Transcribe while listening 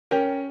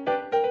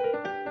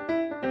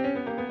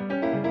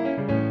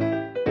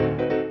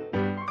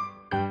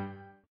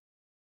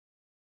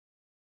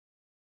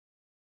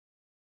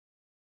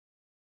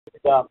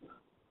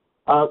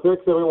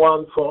Thanks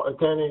everyone for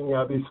attending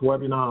this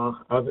webinar.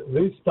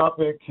 This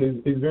topic is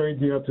very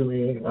dear to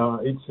me.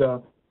 It's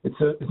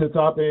a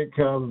topic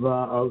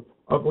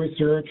of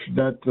research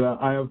that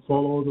I have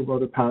followed over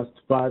the past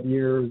 5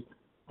 years,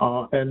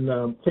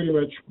 and pretty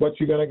much what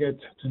you're going to get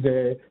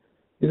today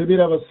is a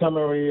bit of a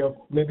summary of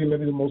maybe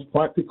the most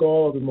practical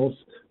or the most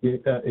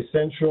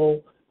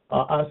essential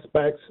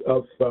aspects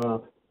of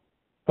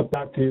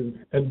abductive,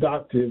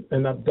 inductive,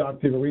 and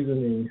abductive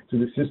reasoning to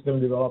the system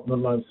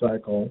development life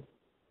cycle.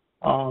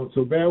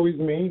 So bear with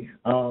me.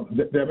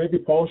 There may be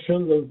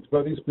portions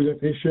of this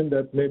presentation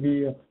that may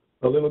be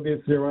a little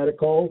bit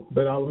theoretical,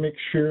 but I'll make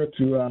sure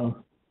to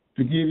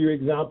give you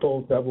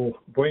examples that will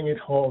bring it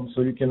home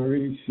so you can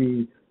really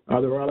see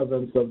the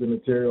relevance of the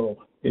material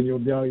in your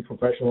daily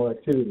professional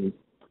activities.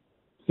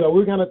 So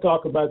we're going to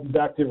talk about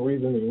deductive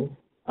reasoning.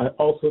 I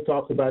also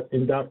talk about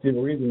inductive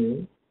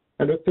reasoning.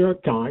 And the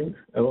third kind,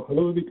 a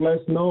little bit less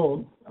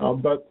known,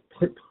 but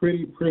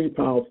pretty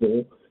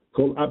powerful,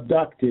 called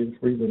abductive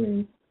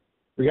reasoning.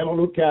 We're going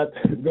to look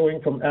at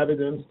going from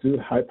evidence to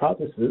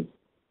hypothesis.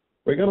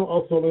 We're going to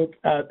also look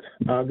at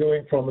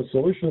going from a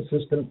solution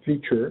system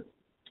feature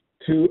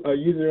to a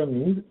user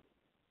need.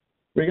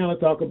 We're going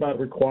to talk about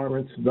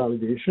requirements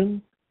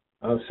validation,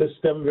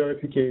 system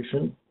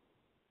verification.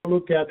 We'll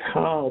look at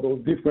how those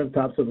different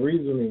types of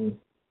reasoning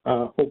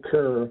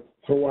occur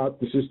throughout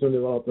the system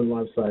development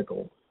life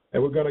cycle.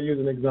 And we're going to use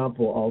an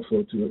example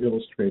also to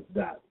illustrate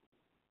that.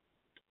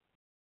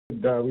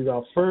 With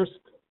our first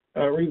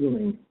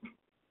reasoning,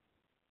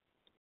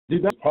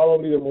 that's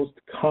probably the most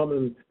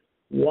common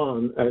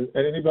one, and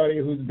anybody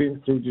who's been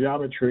through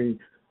geometry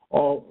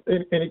or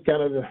any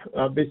kind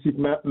of basic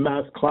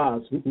math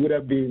class would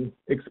have been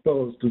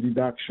exposed to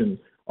deduction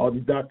or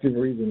deductive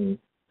reasoning.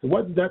 So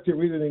what deductive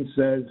reasoning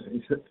says,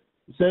 it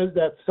says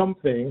that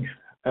something,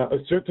 a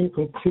certain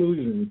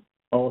conclusion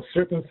or a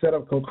certain set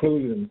of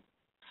conclusions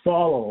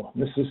follow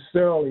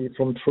necessarily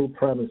from true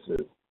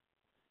premises.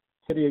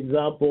 The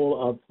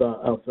example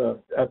of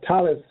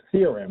Thales'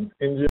 theorem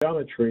in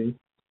geometry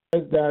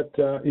is that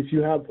if you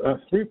have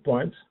 3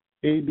 points,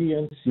 A, B,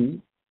 and C,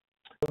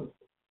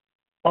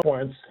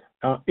 points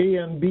A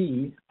and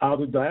B are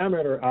on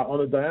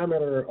the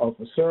diameter of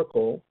a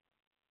circle,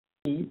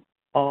 E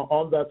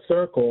on that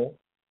circle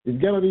is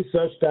going to be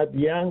such that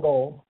the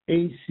angle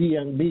AC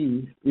and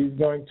B is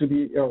going to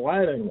be a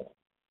right angle.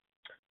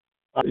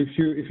 If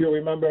you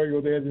remember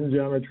your days in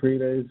geometry,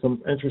 there is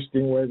some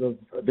interesting ways of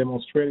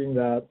demonstrating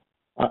that.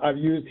 I've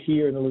used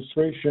here an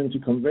illustration to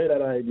convey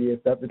that idea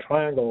that the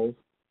triangles,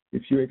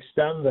 if you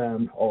extend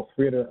them or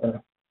create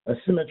a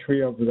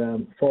symmetry of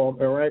them,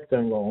 form a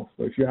rectangle.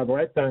 So if you have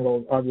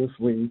rectangles,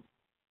 obviously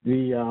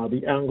the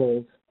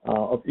angles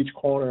of each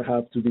corner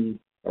have to be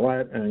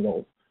right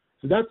angles.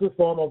 So that's a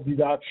form of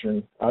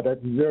deduction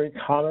that's very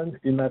common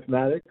in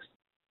mathematics.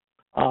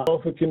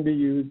 Also can be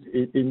used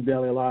in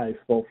daily life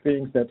for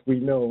things that we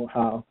know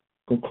have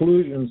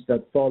conclusions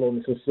that follow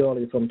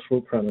necessarily from true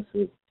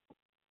premises.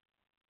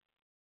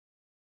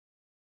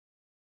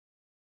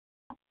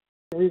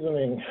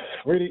 Reasoning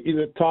really is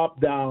a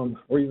top-down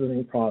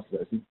reasoning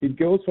process. It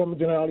goes from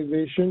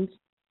generalizations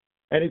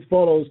and it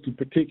follows to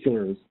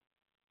particulars.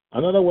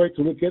 Another way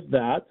to look at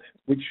that,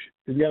 which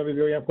is going to be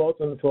very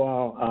important for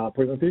our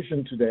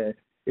presentation today,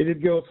 is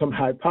it goes from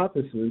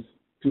hypothesis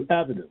to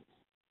evidence.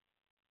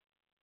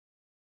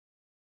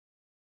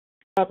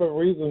 Type of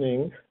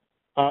reasoning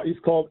is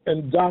called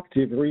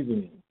inductive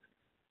reasoning.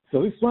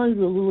 So this one is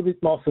a little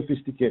bit more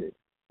sophisticated.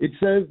 It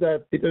says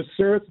that it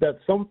asserts that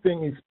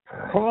something is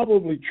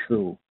probably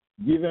true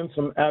given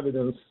some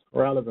evidence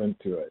relevant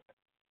to it.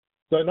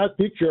 So in that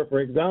picture, for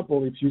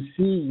example, if you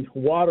see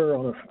water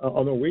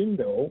on a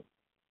window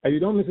and you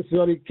don't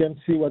necessarily can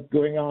see what's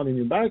going on in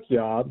your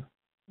backyard,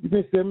 you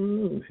may say,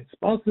 it's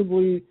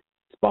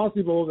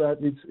possible that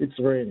it's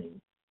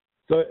raining.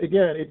 So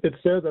again, it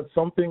says that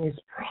something is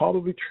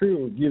probably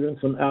true given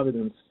some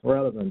evidence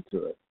relevant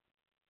to it.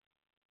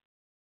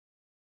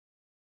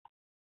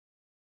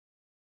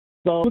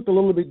 So look a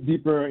little bit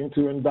deeper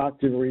into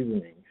inductive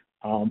reasoning.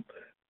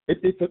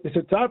 It's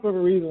a type of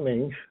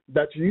reasoning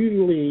that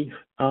usually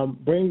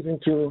brings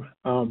into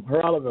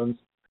relevance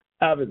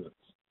evidence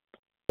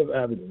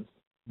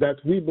that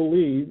we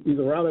believe is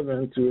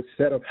relevant to a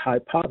set of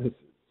hypotheses.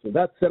 So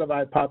that set of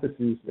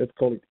hypotheses, let's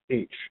call it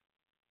H.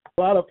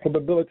 A lot of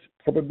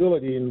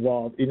probability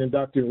involved in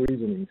inductive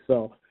reasoning.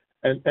 So,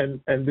 and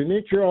the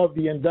nature of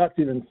the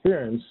inductive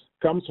inference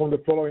comes from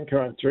the following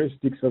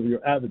characteristics of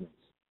your evidence.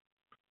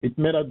 It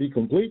may not be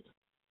complete.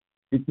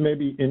 It may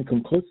be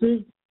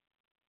inconclusive,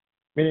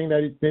 meaning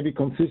that it may be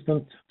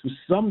consistent to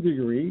some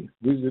degree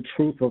with the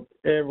truth of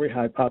every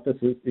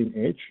hypothesis in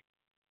H.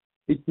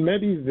 It may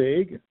be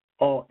vague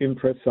or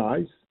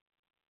imprecise.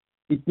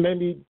 It may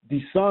be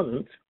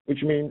dissonant,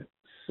 which means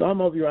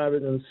some of your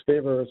evidence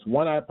favors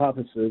one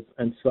hypothesis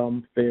and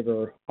some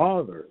favor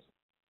others.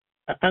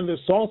 And the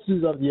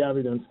sources of the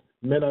evidence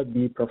may not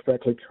be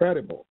perfectly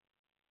credible.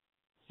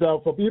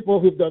 So for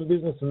people who've done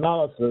business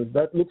analysis,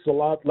 that looks a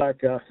lot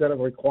like a set of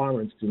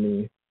requirements to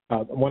me.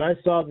 When I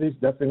saw this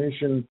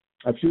definition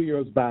a few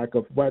years back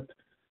of what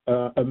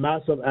a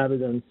mass of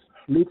evidence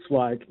looks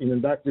like in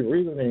inductive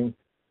reasoning,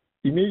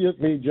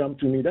 immediately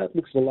jumped to me, that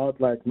looks a lot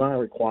like my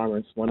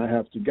requirements when I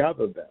have to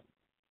gather them.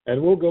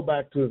 And we'll go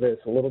back to this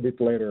a little bit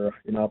later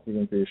in our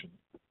presentation.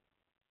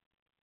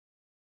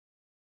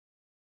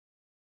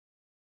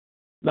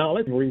 Now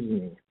let's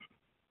reasoning.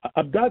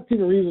 Abductive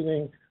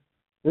reasoning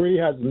really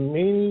has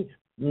many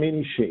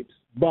shapes,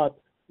 but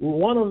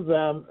one of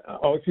them,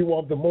 or if you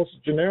want the most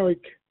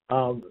generic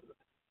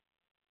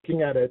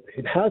looking at it,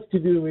 it has to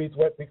do with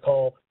what we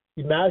call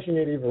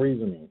imaginative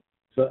reasoning.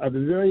 So at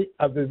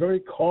the very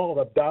core of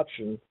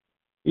abduction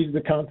is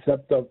the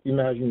concept of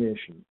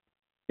imagination.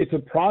 It's a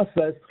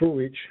process through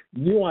which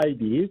new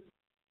ideas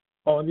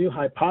or new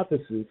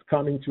hypotheses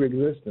come into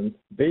existence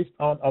based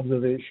on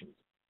observations.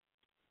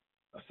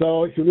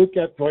 So if you look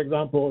at, for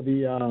example,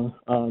 the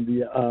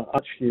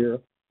arch here,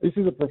 this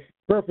is a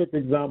perfect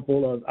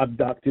example of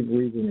abductive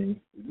reasoning.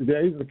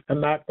 There is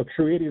a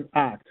creative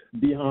act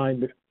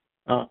behind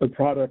a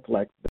product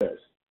like this.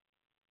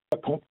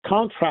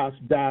 Contrast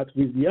that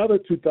with the other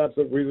two types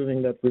of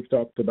reasoning that we've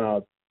talked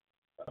about.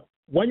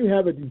 When you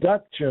have a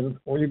deduction,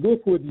 when you go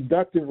through a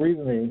deductive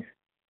reasoning,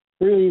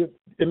 really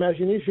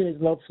imagination is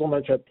not so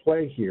much at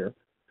play here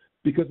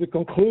because the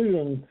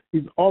conclusion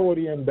is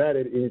already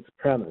embedded in its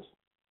premise.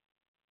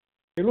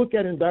 If you look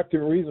at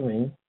inductive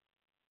reasoning,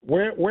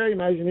 where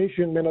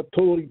imagination may not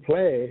totally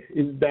play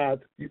is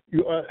that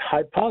your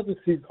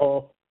hypothesis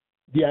or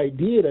the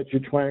idea that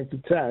you're trying to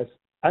test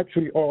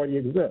actually already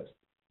exists.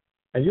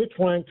 And you're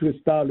trying to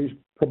establish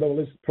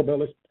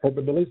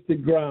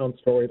probabilistic grounds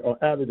for it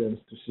or evidence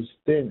to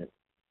sustain it.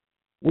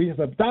 With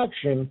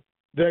abduction,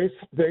 there is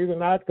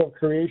an act of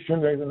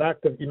creation, there is an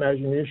act of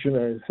imagination,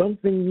 there is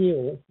something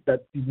new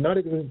that did not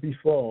exist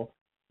before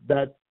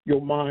that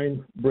your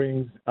mind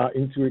brings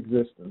into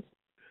existence.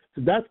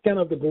 So that's kind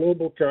of the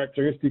global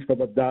characteristics of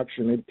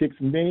abduction. It takes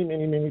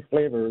many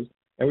flavors,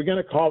 and we're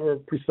going to cover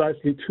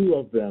precisely two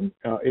of them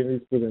in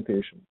this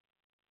presentation.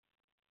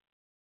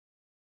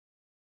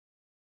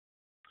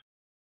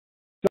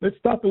 So let's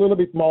talk a little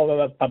bit more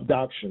about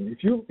abduction.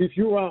 If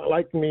you are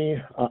like me,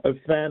 a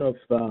fan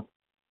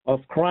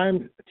of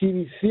crime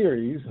TV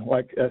series,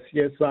 like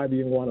CSI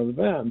being one of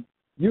them,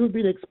 you've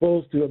been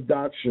exposed to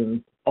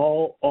abduction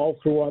all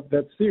throughout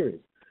that series.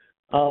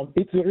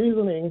 It's a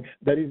reasoning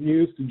that is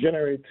used to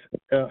generate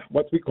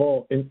what we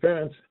call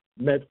inference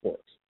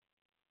networks,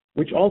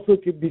 which also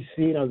could be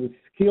seen as a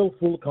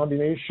skillful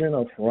combination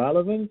of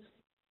relevance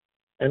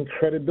and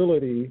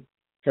credibility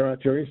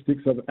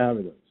characteristics of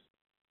evidence.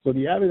 So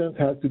the evidence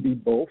has to be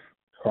both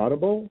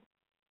credible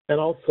and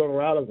also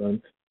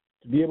relevant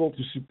to be able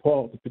to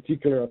support a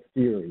particular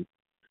theory.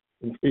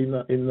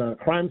 In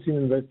crime scene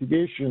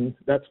investigation,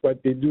 that's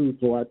what they do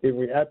throughout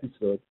every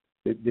episode.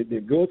 They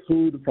go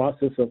through the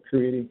process of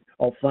creating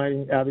or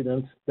finding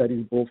evidence that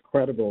is both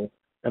credible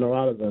and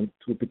relevant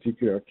to a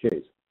particular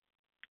case.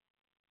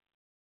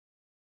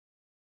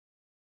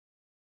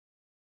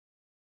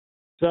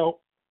 So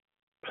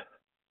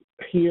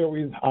here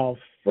is our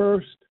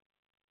first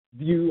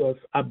view of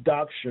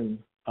abduction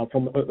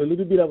from a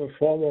little bit of a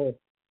formal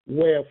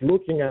way of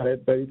looking at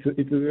it, but it's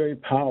a very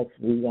powerful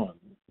one.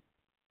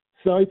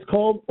 So it's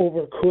called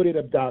overcoded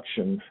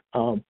abduction,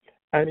 and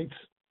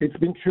it's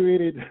been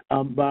created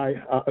by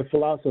a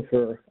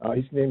philosopher.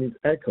 His name is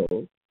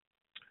ENCOSE.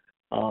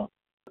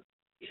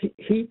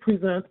 He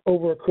presents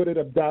overcoded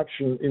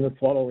abduction in the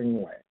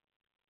following way: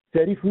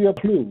 that if we have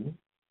a clue,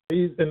 there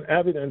is an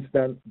evidence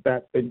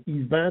that an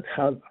event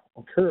has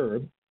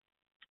occurred.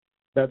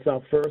 That's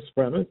our first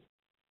premise.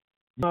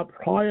 Our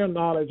prior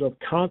knowledge of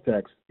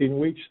context in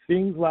which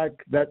things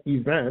like that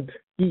event,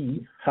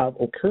 E, have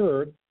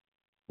occurred,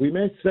 we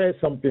may say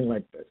something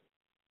like this.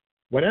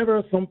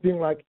 Whenever something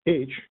like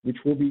H, which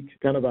will be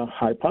kind of a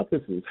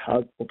hypothesis,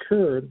 has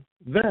occurred,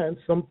 then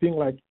something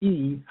like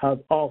E has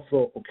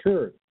also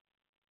occurred.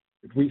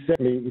 If we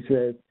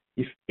say,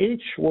 if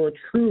H were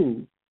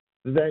true,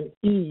 then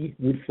E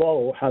would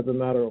follow as a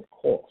matter of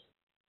course.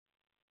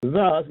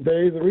 Thus,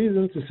 there is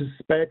reason to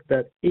suspect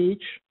that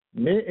H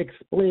may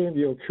explain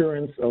the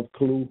occurrence of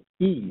clue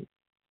E.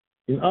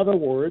 In other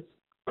words,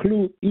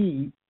 clue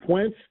E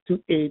points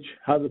to H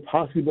as a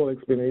possible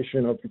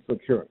explanation of its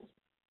occurrence.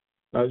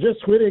 Now,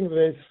 just reading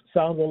this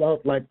sounds a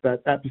lot like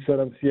that episode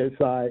of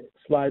CSI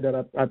slide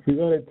that I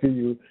presented to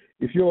you.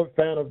 If you're a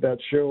fan of that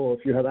show, or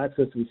if you have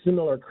access to a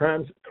similar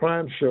crime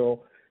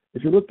show,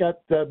 if you look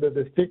at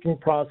the thinking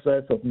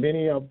process of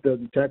many of the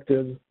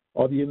detectives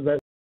or the